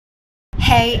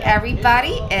Hey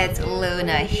everybody, it's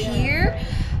Luna here.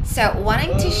 So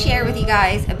wanting to share with you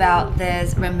guys about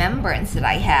this remembrance that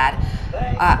I had.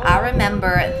 I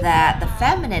remember that the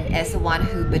feminine is the one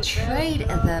who betrayed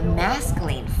the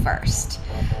masculine first.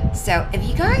 So if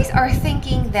you guys are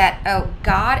thinking that, oh,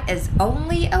 God is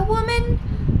only a woman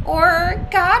or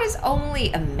God is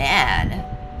only a man,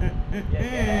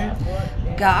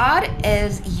 God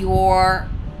is your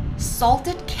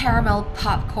salted caramel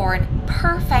popcorn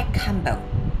perfect combo.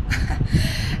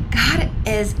 God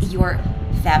is your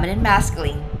feminine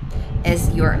masculine, is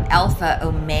your alpha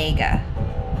omega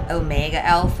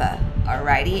alpha,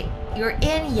 alrighty? Your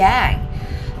yin yang,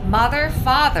 mother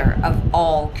father of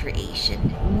all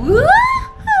creation. Woo!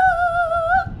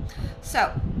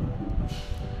 So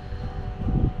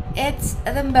it's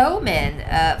the moment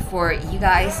for you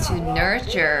guys to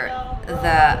nurture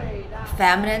the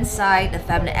feminine side, the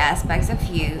feminine aspects of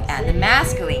you, and the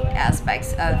masculine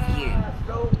aspects of you.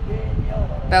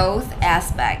 Both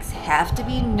aspects have to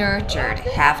be nurtured,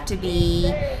 have to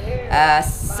be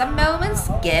some moments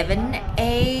given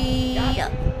a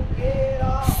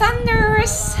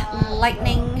thunderous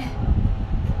lightning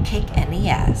kick in the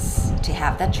ass to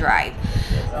have that drive.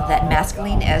 That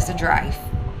masculine is the drive.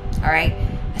 All right.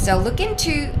 So look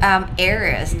into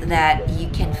areas that you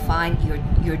can find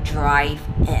your drive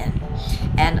in,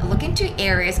 and look into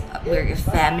areas where you're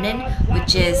feminine,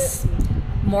 which is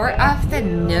more of the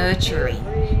nurturing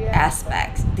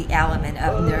aspects, the element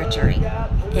of nurturing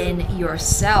in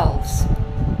yourselves,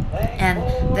 and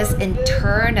this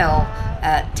internal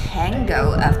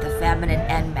tango of the feminine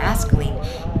and masculine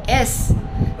is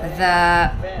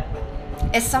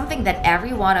something that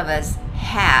every one of us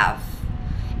have.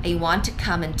 You want to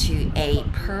come into a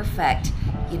perfect,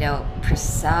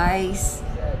 precise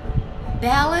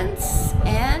balance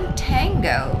and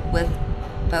tango with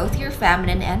both your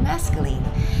feminine and masculine.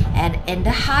 And in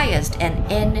the highest and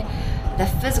in the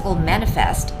physical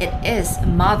manifest, it is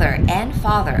mother and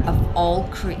father of all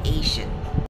creation.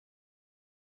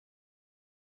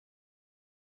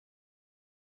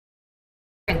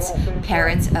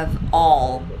 Parents of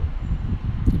all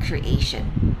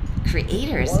creation.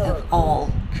 Creators of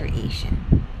all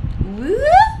creation. Woo!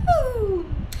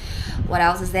 What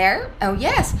else is there? Oh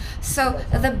yes, so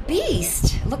the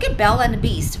beast. Look at Belle and the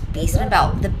beast. Beast and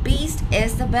Belle. The beast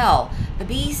is the bell. The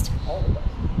beast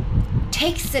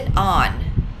takes it on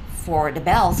for the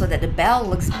bell so that the bell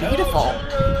looks beautiful.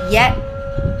 Yet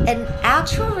in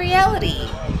actual reality,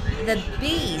 the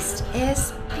beast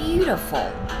is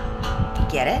beautiful. Do you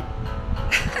get it?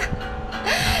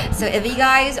 So if you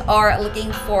guys are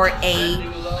looking for a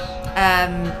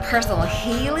personal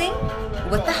healing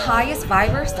with the highest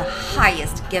vibers, the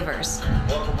highest givers,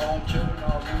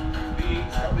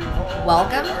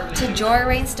 welcome to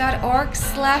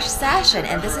joyrains.org/session,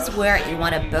 and this is where you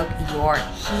want to book your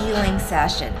healing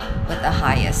session with the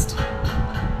highest.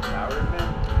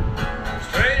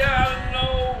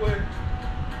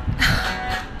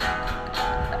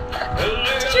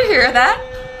 Did you hear that?